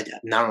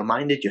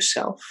narrow-minded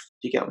yourself?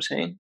 Do you get what I'm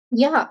saying?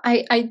 Yeah,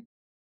 I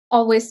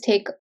always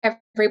take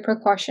every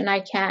precaution I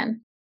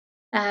can.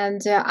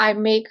 And I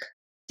make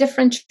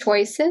different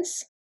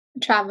choices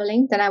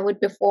traveling than I would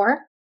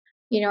before.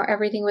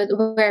 Everything with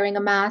wearing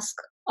a mask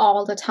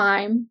all the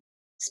time,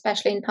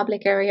 especially in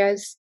public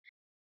areas.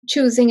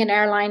 Choosing an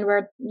airline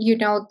where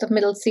the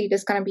middle seat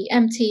is going to be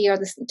empty, or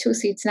the two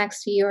seats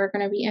next to you are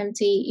going to be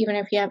empty, even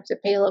if you have to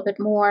pay a little bit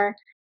more.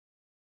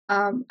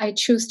 I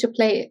choose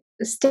to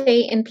stay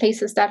in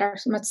places that are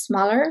much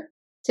smaller,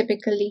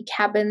 typically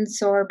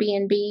cabins or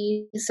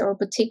B&Bs or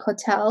boutique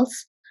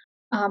hotels.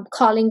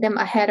 Calling them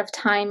ahead of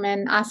time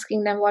and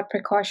asking them what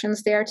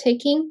precautions they are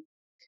taking.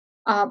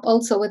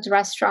 Also with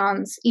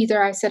restaurants,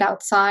 either I sit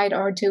outside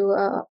or do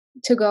a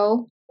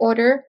to-go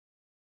order.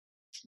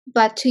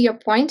 But to your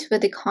point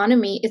with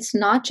economy, it's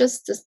not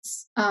just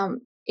this,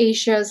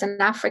 Asias and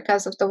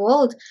Africas of the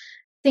world.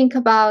 Think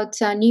about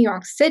New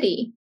York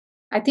City.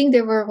 I think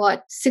there were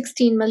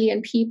 16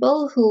 million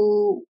people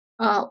who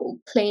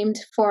claimed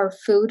for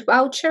food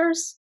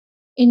vouchers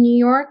in New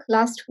York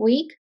last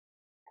week,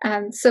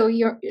 and so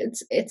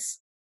it's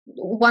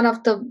one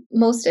of the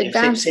most Yeah, same,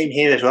 advanced. same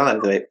here as well.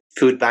 The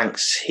food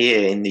banks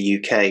here in the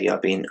UK are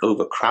being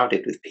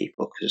overcrowded with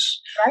people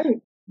because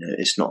Right.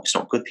 it's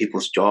not good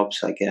people's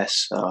jobs, I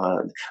guess.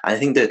 I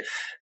think that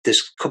there's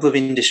a couple of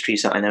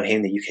industries that I know here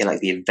in the UK,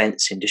 like the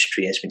events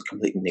industry, has been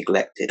completely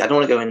neglected. I don't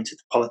want to go into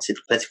the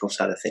political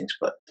side of things,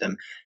 but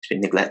it's been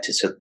neglected.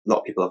 So a lot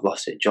of people have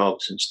lost their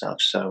jobs and stuff.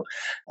 So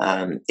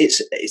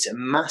it's a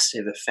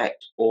massive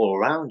effect all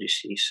around. You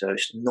see, so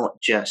it's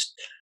not just,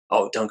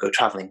 oh, don't go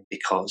traveling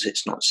because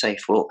it's not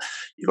safe. Well,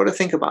 you've got to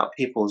think about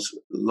people's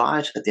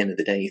lives at the end of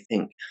the day. You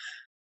think,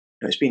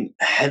 it's been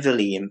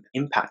heavily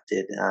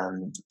impacted.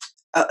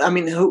 I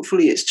mean,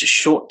 hopefully it's just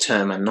short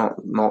term and not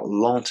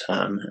long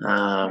term.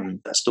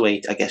 That's the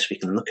way I guess we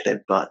can look at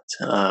it. But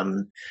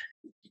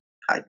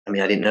I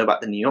didn't know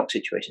about the New York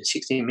situation.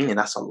 16 million,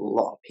 that's a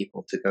lot of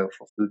people to go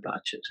for food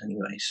vouchers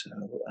anyway. So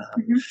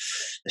Mhm.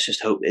 let's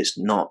just hope it's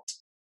not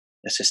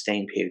a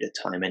sustained period of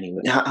time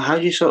anyway. How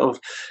do you sort of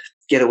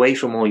get away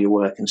from all your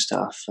work and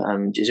stuff?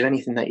 Is there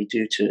anything that you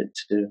do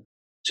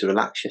to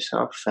relax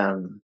yourself,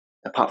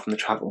 apart from the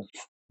travel?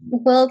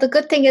 Well, the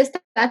good thing is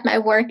that my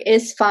work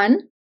is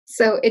fun,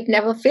 so it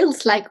never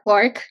feels like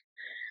work.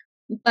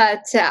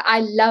 But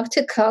I love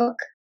to cook,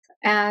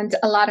 and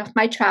a lot of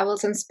my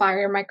travels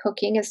inspire my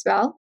cooking as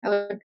well. I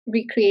would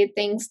recreate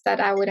things that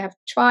I would have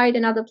tried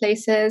in other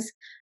places.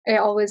 I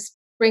always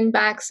bring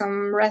back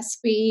some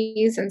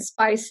recipes and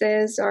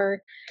spices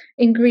or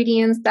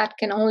ingredients that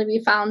can only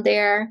be found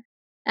there.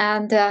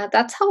 And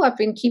that's how I've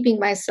been keeping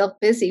myself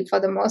busy for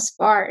the most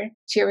part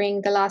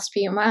during the last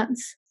few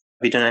months.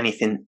 Have you done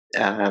anything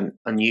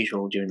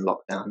unusual during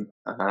lockdown?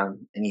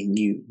 Any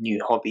new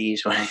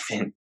hobbies or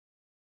anything?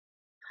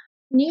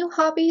 New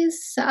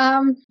hobbies? You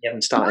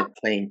haven't started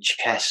playing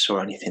chess or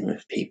anything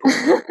with people?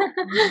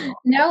 No.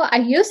 No, I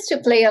used to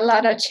play a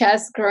lot of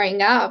chess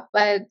growing up,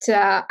 but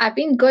I've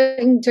been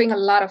doing a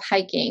lot of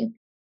hiking.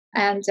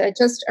 And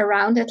just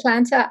around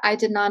Atlanta, I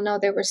did not know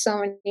there were so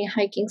many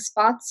hiking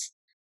spots.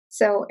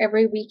 So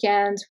every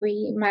weekend,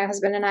 my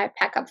husband and I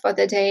pack up for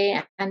the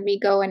day and we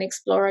go and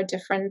explore a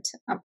different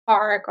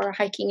park or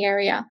hiking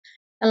area.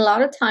 And a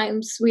lot of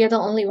times we are the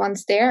only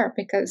ones there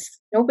because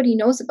nobody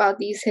knows about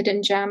these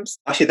hidden gems.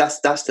 Actually,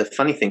 that's the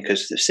funny thing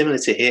because similar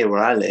to here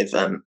where I live,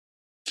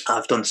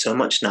 I've done so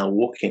much now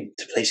walking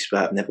to places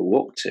where I've never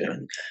walked to,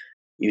 and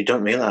you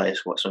don't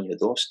realize what's on your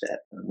doorstep,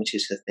 which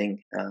is the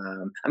thing.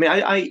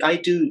 I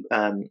do.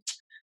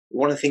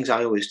 One of the things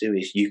I always do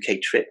is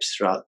UK trips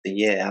throughout the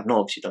year. I've not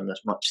obviously done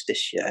as much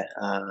this year.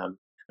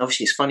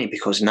 Obviously, it's funny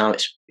because now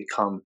it's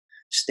become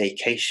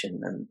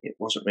staycation, and it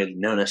wasn't really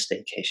known as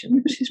staycation.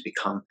 Obviously, it's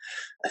become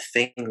a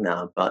thing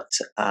now. But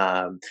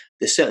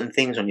there's certain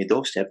things on your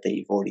doorstep that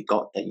you've already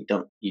got that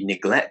you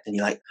neglect, and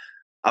you're like,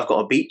 I've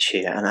got a beach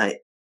here, and I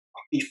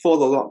before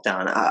the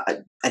lockdown,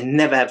 I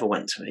never ever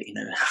went to it.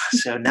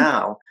 So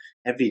now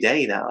every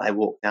day that I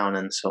walk down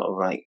and sort of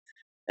like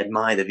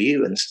admire the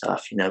view and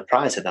stuff.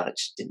 Prior to that, I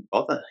just didn't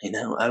bother.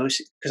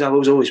 Because I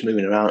was always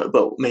moving around,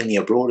 but mainly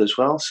abroad as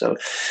well. So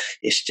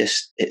it's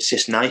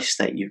just nice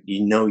that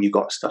you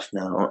got stuff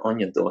now on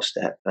your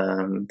doorstep. But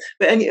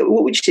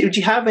what would you say? Would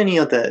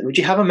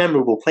you have a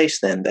memorable place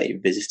then that you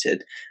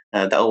visited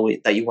that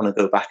you want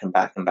to go back and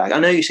back and back? I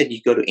know you said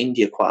you go to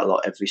India quite a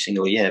lot every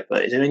single year,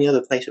 but is there any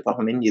other place apart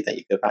from India that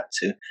you go back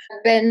to?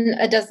 I've been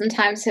a dozen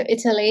times to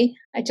Italy.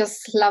 I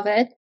just love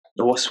it.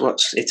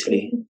 What's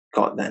Italy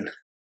got then?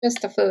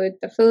 Just the food,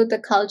 the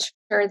culture,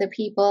 the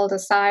people, the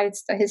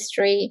sites, the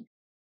history,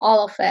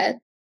 all of it.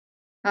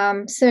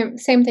 So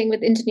same thing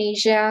with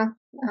Indonesia.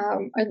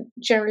 I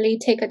generally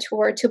take a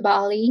tour to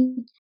Bali,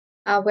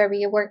 where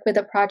we work with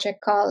a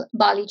project called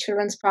Bali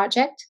Children's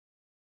Project,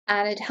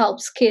 and it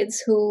helps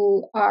kids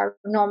who are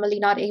normally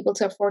not able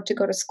to afford to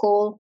go to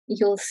school.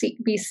 You'll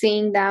be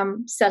seeing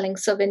them selling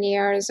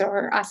souvenirs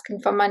or asking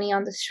for money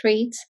on the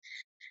streets,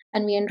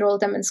 and we enroll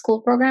them in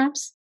school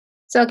programs.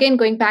 So again,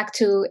 going back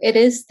to, it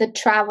is the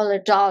traveler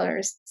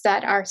dollars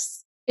that are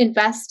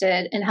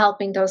invested in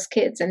helping those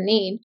kids in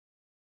need.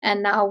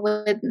 And now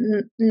with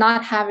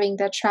not having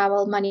the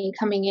travel money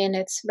coming in,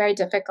 it's very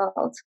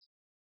difficult.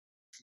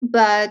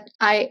 But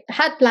I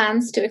had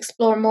plans to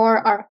explore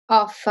more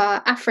of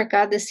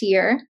Africa this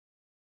year,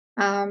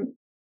 um,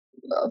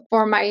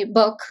 for my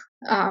book.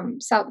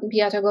 South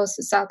Beato goes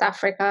to South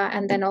Africa,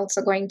 and then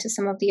also going to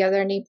some of the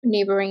other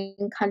neighboring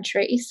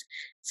countries.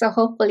 So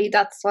hopefully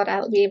that's what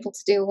I'll be able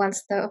to do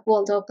once the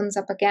world opens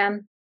up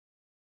again.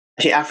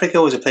 Actually,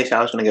 Africa was a place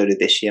I was going to go to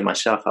this year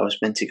myself. I was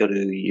meant to go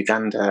to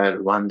Uganda,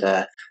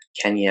 Rwanda,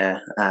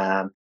 Kenya,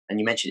 and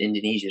you mentioned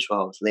Indonesia as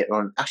well later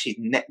on.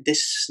 Actually,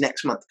 this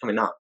next month coming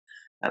up,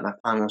 my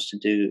plan was to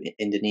do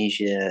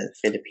Indonesia,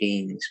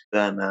 Philippines,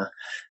 Burma,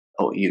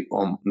 or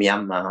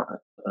Myanmar.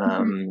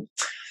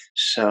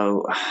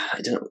 So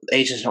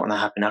Asia's not going to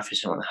happen.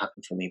 Africa's not going to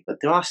happen for me. But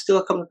there are still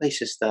a couple of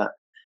places that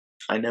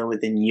I know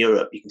within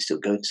Europe you can still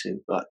go to.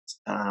 But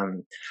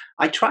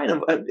I try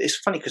and it's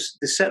funny because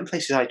there's certain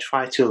places I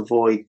try to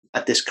avoid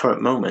at this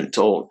current moment,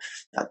 or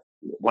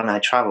when I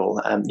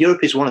travel.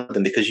 Europe is one of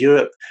them, because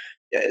Europe,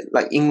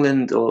 like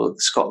England or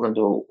Scotland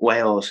or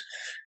Wales,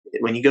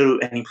 when you go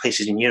to any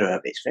places in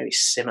Europe, it's very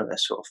similar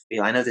sort of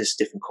feel. I know there's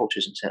different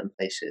cultures in certain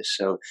places,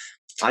 so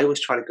I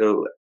always try to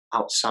go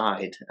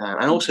outside.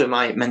 And also,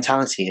 my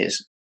mentality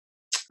is,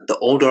 the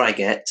older I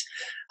get,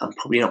 I'm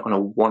probably not going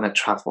to want to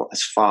travel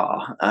as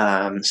far.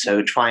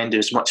 So try and do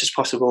as much as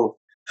possible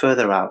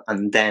further out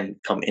and then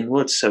come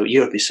inwards. So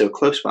Europe is so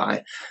close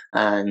by.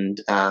 And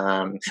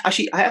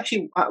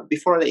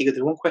before I let you go,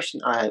 there's one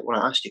question I want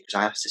to ask you, because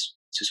I asked this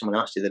to someone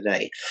else the other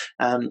day.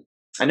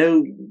 I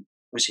know,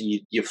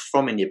 obviously, you're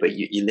from India, but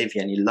you live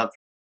here and you love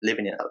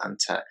living in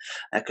Atlanta.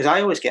 Because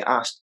I always get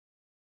asked,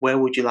 where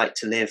would you like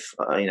to live?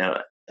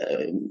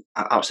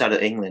 Outside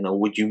of England, or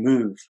would you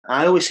move?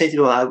 I always say to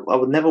people, I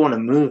would never want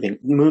to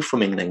move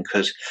from England,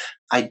 because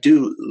I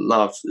do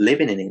love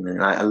living in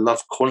England. I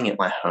love calling it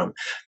my home.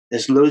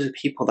 There's loads of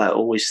people that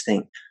always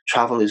think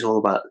travel is all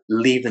about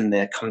leaving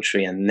their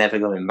country and never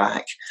going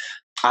back.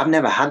 I've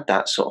never had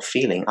that sort of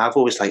feeling. I've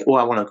always like,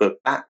 I want to go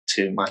back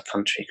to my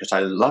country because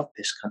I love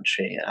this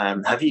country.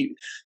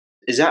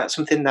 Is that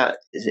something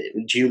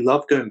do you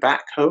love going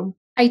back home?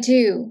 I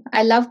do.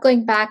 I love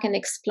going back and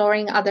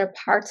exploring other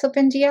parts of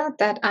India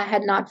that I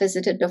had not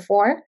visited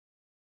before.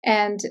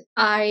 And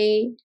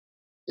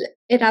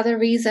another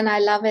reason I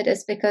love it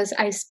is because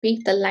I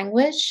speak the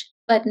language,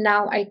 but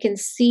now I can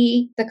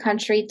see the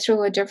country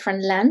through a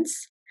different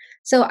lens.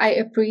 So I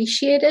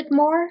appreciate it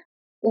more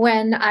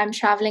when I'm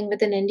traveling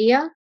within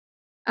India.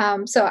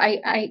 So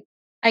I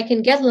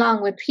can get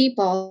along with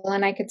people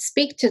and I could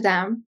speak to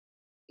them,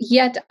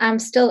 yet I'm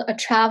still a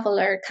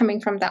traveler coming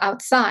from the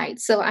outside.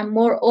 So I'm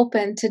more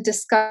open to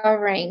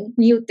discovering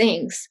new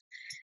things.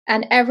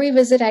 And every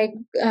visit I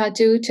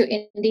do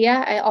to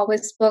India, I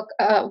always book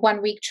a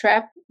 1 week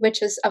trip,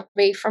 which is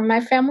away from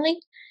my family.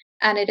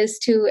 And it is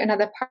to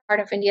another part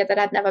of India that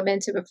I'd never been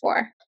to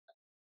before.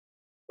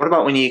 What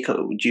about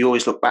do you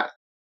always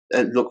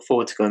look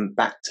forward to going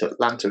back to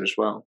Atlanta as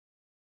well?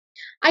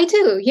 I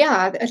do,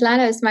 yeah.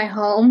 Atlanta is my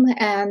home,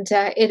 and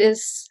it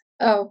is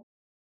a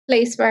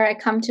place where I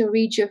come to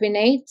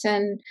rejuvenate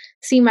and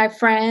see my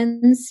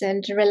friends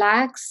and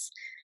relax.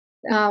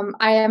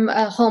 I am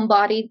a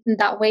homebody in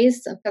that way,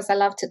 because I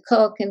love to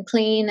cook and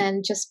clean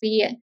and just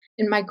be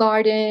in my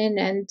garden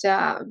and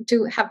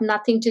have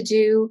nothing to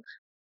do.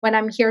 When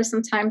I'm here,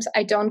 sometimes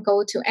I don't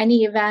go to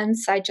any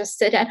events. I just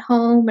sit at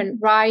home and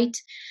write.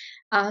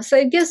 So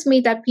it gives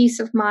me that peace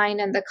of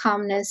mind and the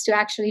calmness to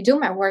actually do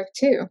my work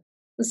too.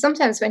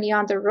 Sometimes when you're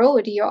on the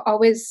road, you're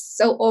always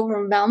so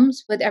overwhelmed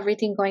with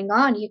everything going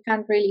on. You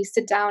can't really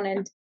sit down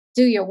and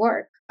do your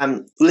work.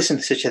 Listen,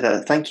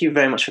 Sucheta, thank you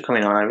very much for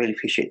coming on. I really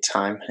appreciate the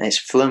time. It's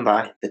flown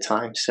by, the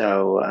time,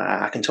 so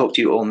I can talk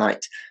to you all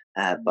night.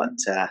 But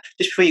just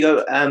before you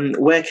go,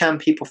 where can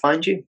people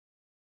find you?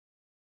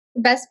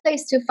 The best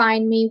place to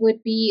find me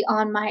would be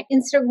on my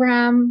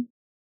Instagram,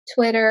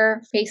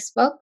 Twitter,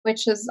 Facebook,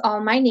 which is all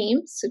my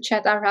name,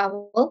 Sucheta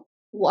Raval,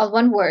 all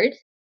one word.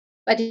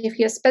 But if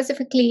you're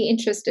specifically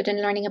interested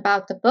in learning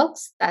about the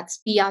books, that's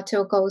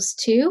Beato Goes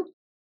To,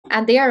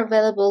 and they are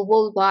available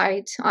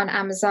worldwide on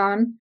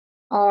Amazon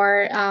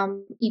or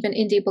even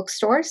indie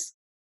bookstores.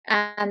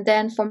 And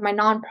then for my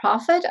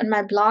nonprofit and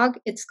my blog,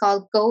 it's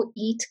called Go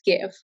Eat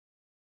Give.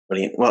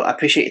 Brilliant. Well, I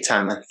appreciate your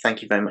time and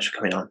thank you very much for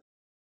coming on.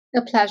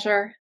 A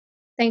pleasure.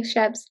 Thanks,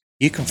 Shebs.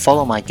 You can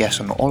follow my guests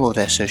on all of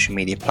their social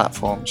media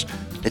platforms.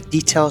 The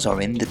details are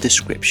in the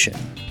description.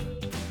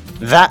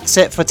 That's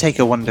it for Take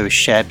a Wonder with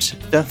Shebs.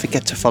 Don't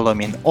forget to follow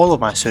me on all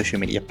of my social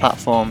media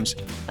platforms.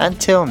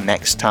 Until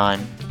next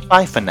time,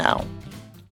 bye for now.